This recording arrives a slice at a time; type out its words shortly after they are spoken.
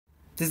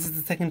this is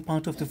the second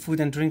part of the food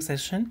and drink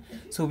session.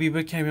 So we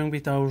were carrying on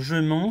with our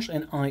je mange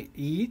and I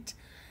eat.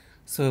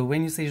 So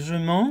when you say je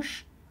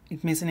mange,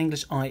 it means in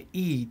English I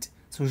eat.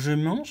 So je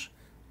mange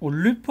or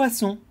le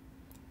poisson.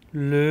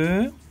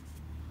 Le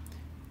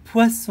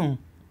poisson.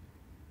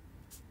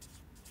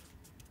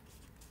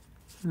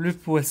 Le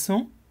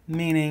poisson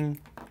meaning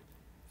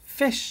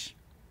fish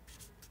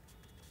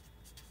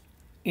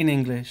in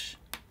English.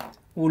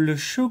 Or le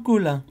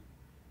chocolat.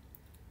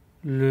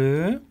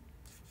 Le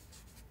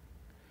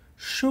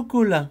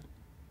chocolat.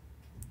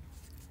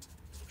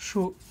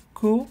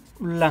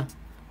 Chocolat.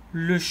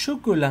 Le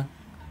chocolat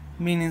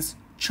means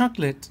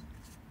chocolate.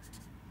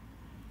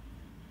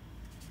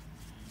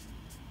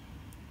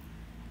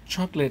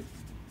 Chocolate.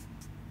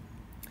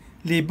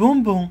 Les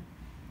bonbons.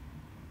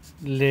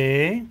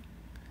 Les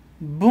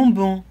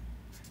bonbons.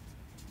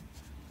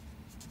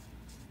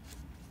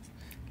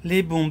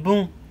 Les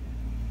bonbons.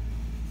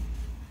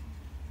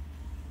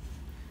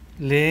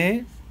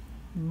 Les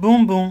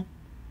bonbons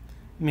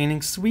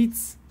meaning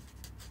sweets.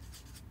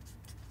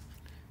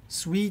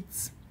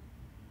 Sweets.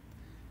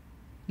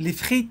 Les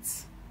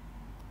frites.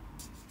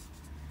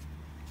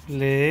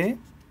 Les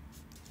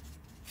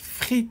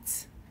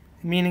frites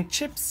meaning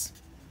chips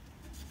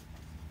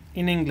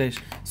in English.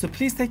 So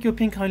please take your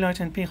pink highlight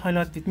and pink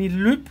highlight with me.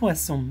 Le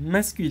poisson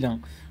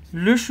masculin.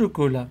 Le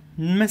chocolat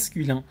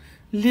masculin.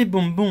 Les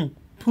bonbons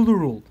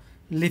plural.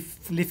 Les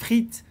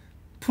frites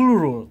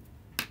plural.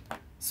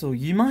 So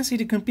you might see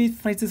the complete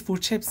phrases for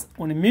chips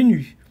on a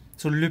menu.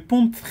 So le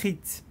pommes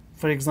frites,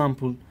 for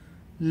example.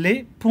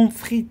 Les pommes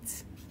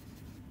frites.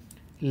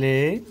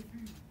 Les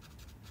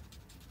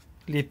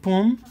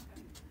pommes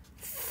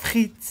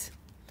frites.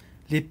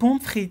 Les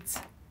pommes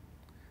frites.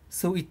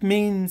 So it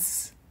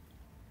means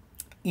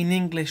in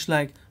English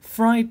like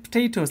fried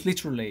potatoes,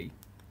 literally.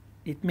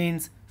 It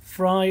means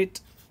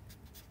fried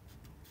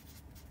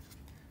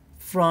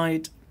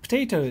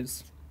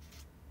potatoes.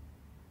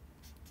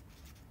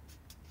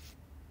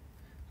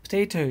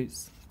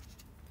 Potatoes.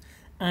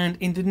 And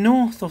in the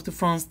north of the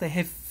France they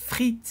have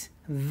frites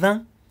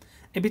vin,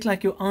 a bit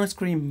like your ice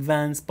cream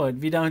vans but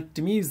without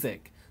the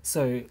music.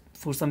 So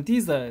for some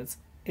desserts,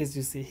 as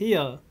you see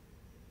here,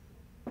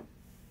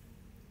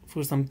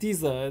 for some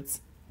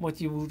desserts,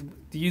 the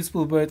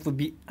useful word would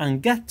be un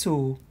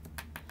gâteau.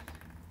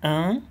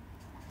 Un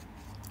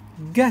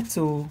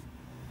gâteau.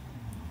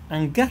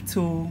 Un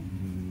gâteau.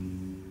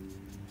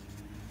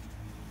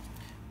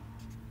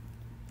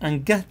 Un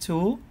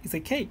gâteau is a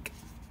cake.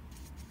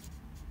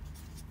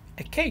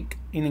 A cake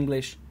in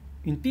English.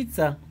 Une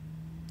pizza.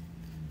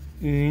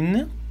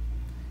 Une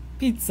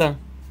pizza.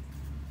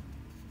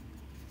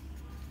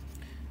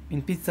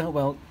 Une pizza,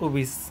 well,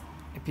 always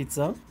a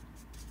pizza.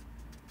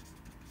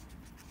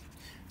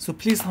 So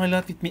please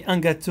highlight with me un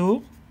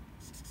gâteau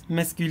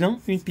masculin,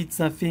 une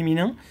pizza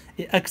féminin,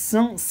 et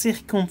accent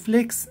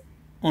circonflexe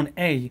on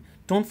A.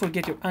 Don't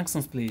forget your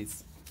accents,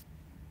 please.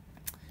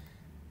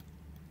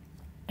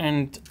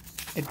 And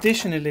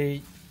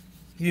additionally,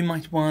 you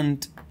might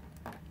want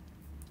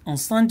un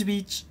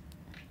sandwich.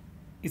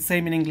 It's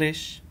same in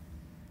English.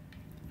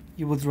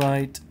 You would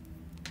write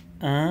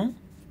un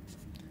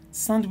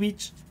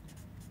sandwich.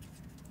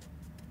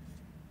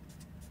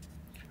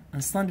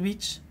 Un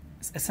sandwich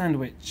is a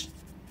sandwich.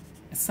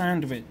 A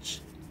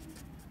sandwich.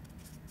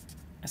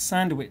 A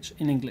sandwich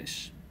in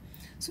English.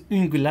 So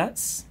une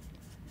glace.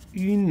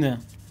 Une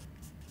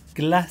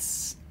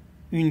glace.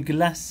 Une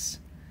glace.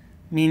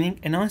 Meaning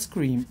an ice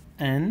cream.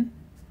 An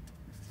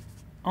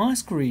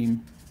ice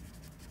cream.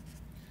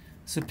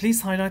 So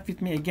please highlight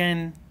with me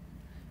again.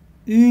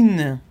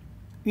 Une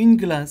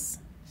glace.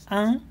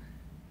 Un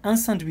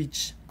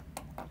sandwich.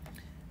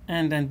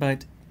 And then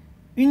but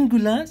une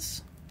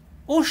glace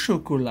au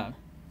chocolat.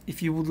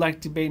 If you would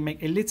like to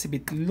make a little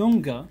bit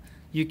longer,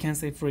 you can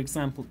say, for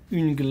example,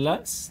 une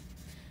glace.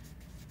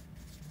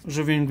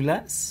 Je veux une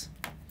glace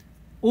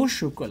au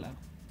chocolat.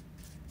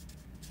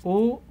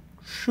 Au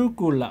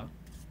chocolat.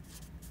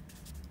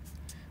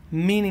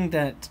 Meaning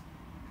that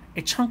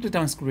a chocolate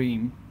ice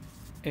cream.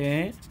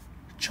 A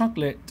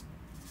chocolate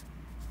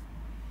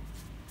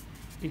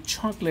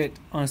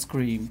ice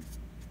cream.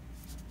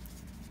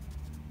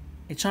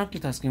 A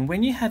chocolate ice cream.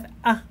 When you have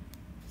a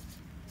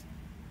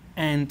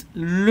and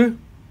le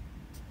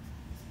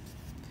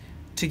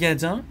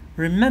together,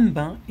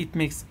 remember it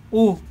makes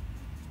o.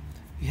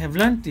 We have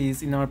learned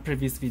these in our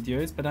previous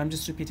videos, but I'm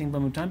just repeating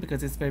one more time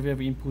because it's very,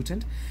 very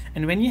important.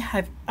 And when you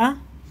have a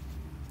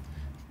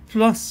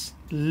plus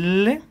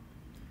le,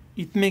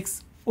 it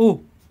makes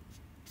o.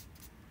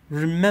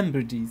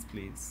 Remember these,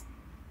 please.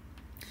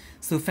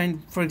 So,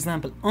 for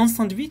example, un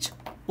sandwich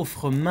au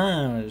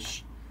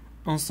fromage.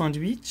 Un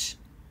sandwich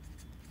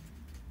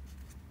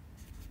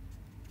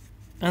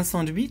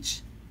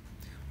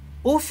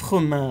au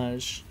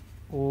fromage.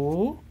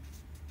 Au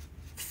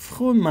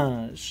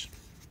fromage.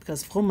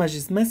 Because fromage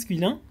is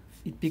masculine,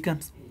 it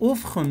becomes au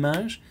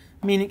fromage,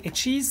 meaning a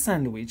cheese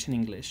sandwich in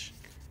English.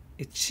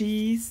 A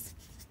cheese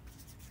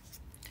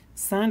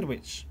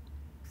sandwich.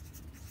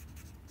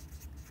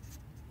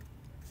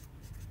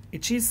 A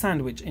cheese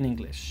sandwich in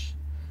English.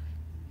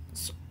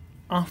 So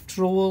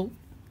after all,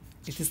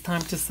 it is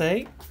time to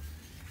say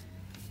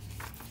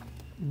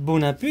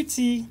bon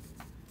appétit.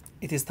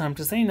 It is time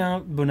to say now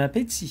bon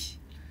appétit.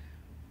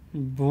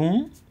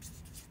 Bon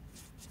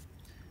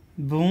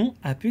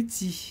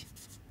appétit.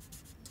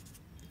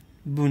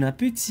 Bon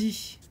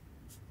appétit.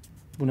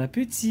 Bon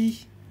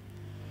appétit.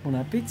 Bon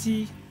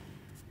appétit.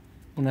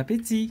 Bon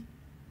appétit.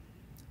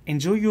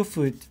 Enjoy your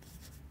food.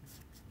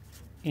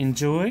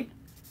 Enjoy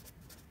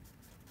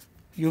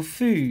your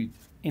food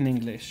in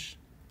English.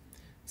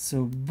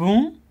 So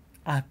bon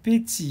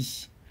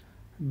appétit.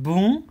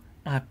 Bon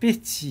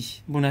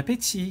appétit. Bon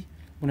appétit.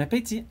 Bon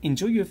appétit.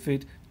 Enjoy your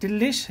food.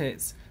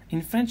 Delicious.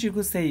 In French you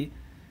could say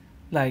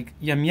like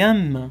yum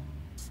yum.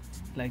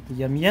 Like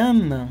yum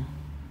yum.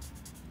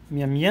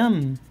 Yum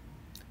yum.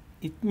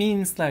 It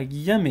means like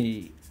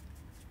yummy.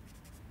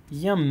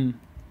 Yum.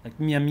 Like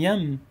yum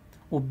yum.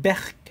 Or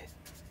berk.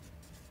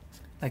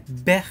 Like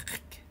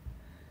berk.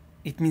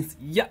 It means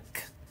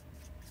yuck.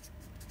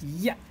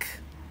 Yuck.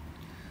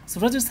 So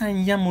rather than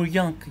saying yum or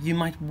yuck, you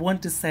might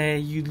want to say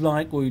you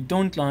like or you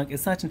don't like a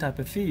certain type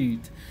of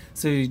food.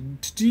 So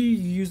do you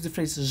use the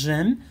phrase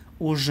j'aime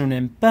or je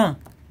n'aime pas?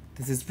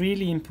 This is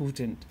really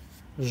important.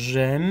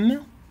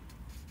 J'aime,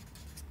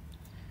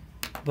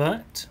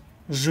 but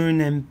je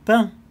n'aime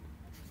pas.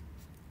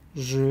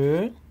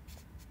 Je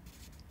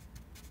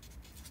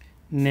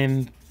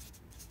n'aime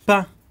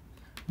pas,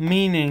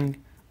 meaning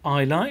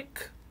I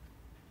like,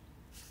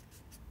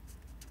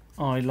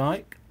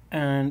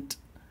 and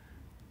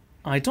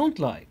I don't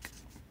like.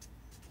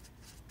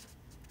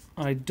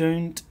 I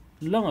don't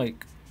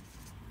like.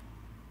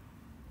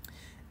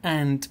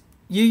 And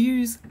you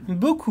use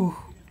beaucoup.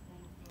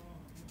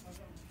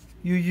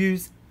 You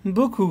use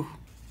beaucoup.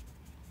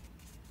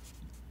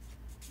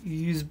 You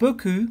use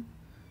beaucoup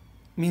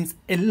means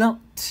a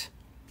lot.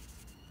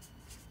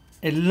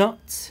 A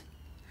lot.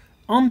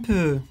 Un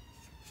peu.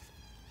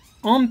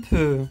 Un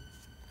peu.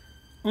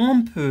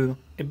 Un peu.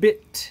 A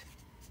bit.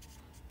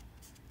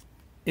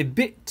 A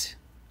bit.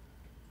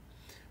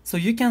 So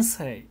you can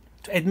say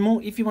to add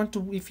more if you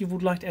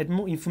would like to add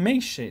more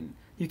information,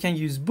 you can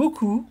use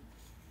beaucoup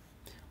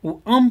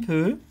or un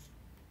peu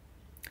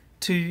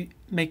to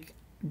make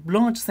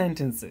large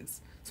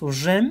sentences. So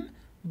j'aime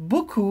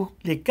beaucoup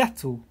les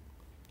gâteaux.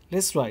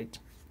 Let's write.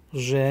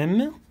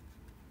 J'aime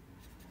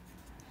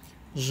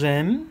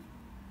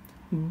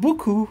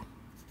beaucoup.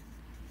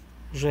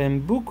 J'aime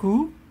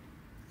beaucoup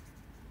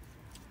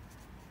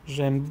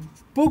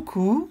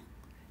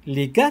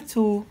les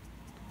gâteaux.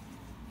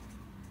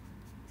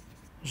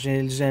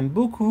 J'aime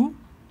beaucoup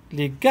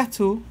les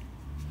gâteaux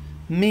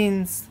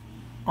means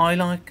I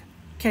like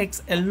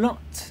cakes a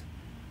lot.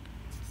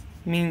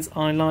 Means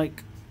I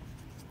like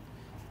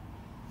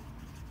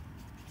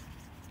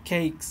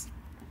cakes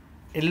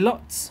a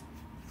lot.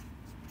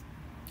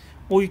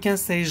 Or you can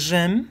say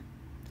j'aime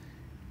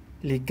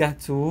les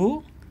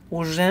gâteaux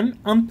or j'aime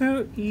un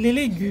peu les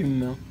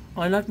légumes.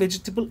 I like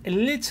vegetable a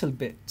little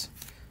bit.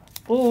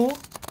 Or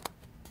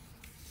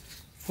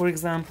for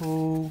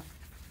example,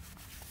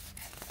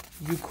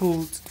 you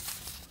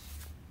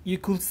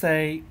could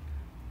say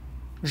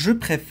je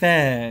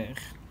préfère.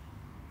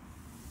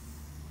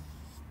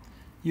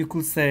 You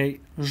could say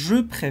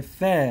je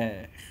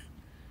préfère.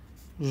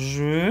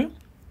 Je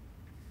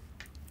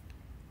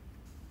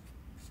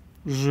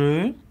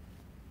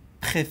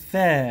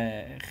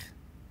préfère.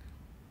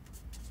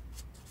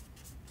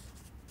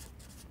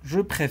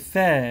 Je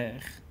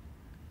préfère,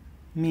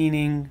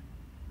 meaning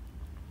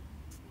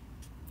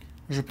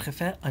je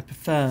préfère, I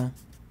prefer.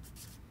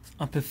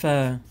 I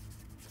prefer.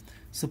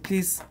 So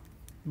please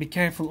be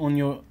careful on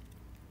your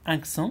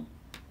accent.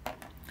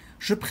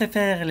 Je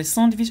préfère les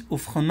sandwichs au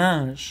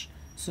fromage.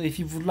 So if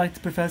you would like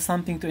to prefer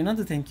something to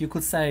another thing, you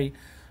could say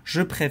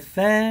je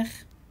préfère.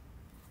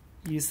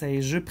 You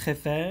say je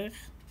préfère.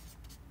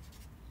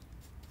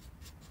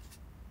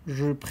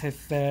 Je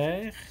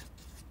préfère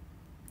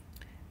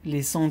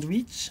les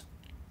sandwichs.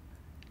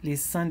 Les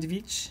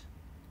sandwichs.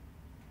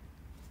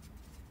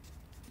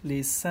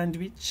 Les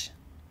sandwichs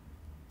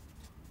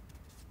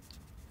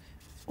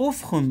au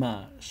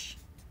fromage.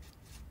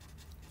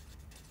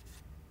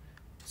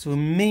 So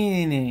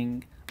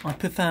meaning I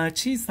prefer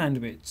cheese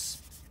sandwich.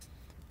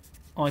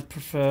 I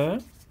prefer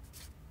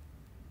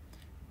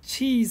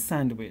cheese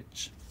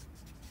sandwich.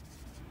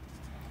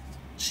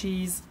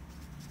 Cheese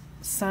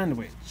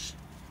sandwich.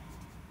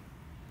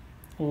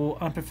 Or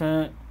I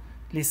prefer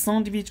les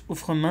sandwichs au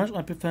fromage.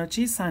 I prefer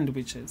cheese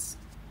sandwiches.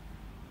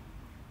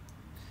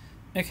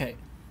 Okay.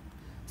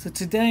 So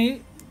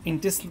today in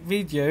this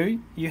video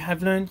you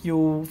have learned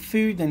your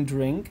food and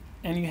drink,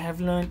 and you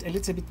have learned a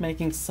little bit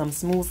making some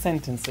small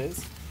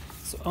sentences.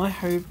 So I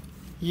hope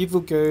you will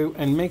go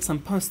and make some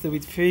pasta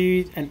with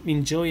food and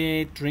enjoy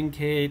it,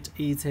 drink it,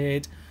 eat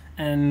it,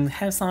 and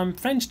have some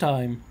French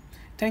time.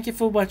 Thank you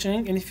for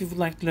watching, and if you would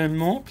like to learn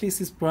more, please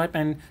subscribe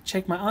and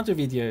check my other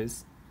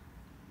videos.